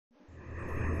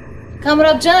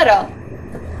Comrade General,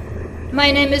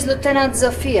 my name is Lieutenant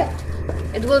Zofia.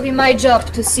 It will be my job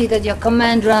to see that your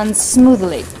command runs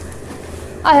smoothly.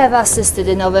 I have assisted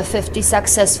in over 50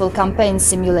 successful campaign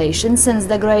simulations since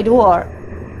the Great War.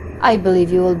 I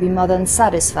believe you will be more than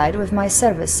satisfied with my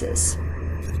services.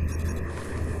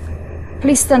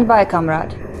 Please stand by,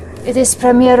 comrade. It is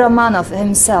Premier Romanov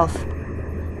himself.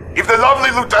 If the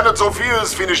lovely Lieutenant Zofia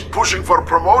has finished pushing for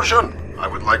promotion, I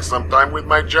would like some time with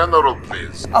my general,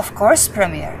 please. Of course,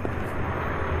 Premier.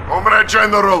 Comrade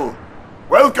General,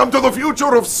 welcome to the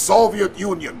future of Soviet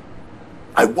Union.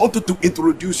 I wanted to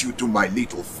introduce you to my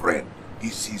little friend.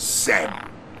 This is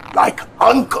Sam. Like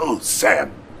Uncle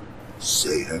Sam.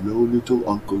 Say hello, little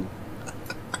uncle.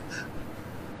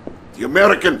 The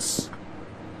Americans,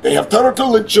 they have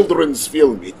turtle in children's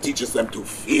film. It teaches them to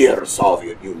fear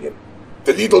Soviet Union.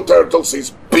 The little turtle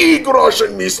sees big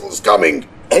Russian missiles coming,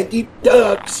 and it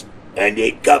ducks, and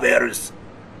it covers.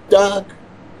 Duck,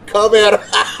 cover.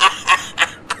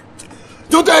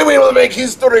 Today we will make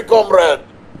history, comrade.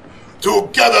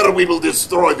 Together we will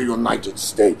destroy the United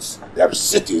States, their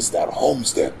cities, their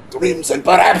homes, their dreams, and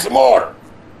perhaps more.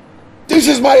 This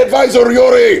is my advisor,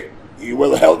 Yuri. He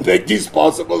will help make this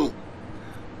possible.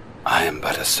 I am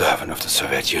but a servant of the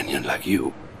Soviet Union like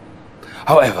you.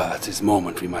 However, at this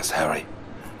moment we must hurry.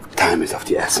 Time is of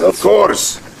the essence. Of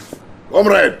course.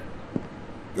 Comrade,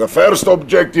 your first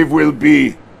objective will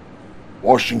be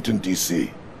Washington,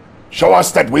 D.C. Show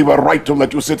us that we were right to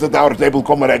let you sit at our table,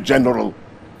 Comrade General.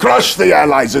 Crush the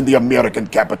Allies in the American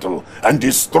capital and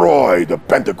destroy the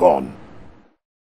Pentagon.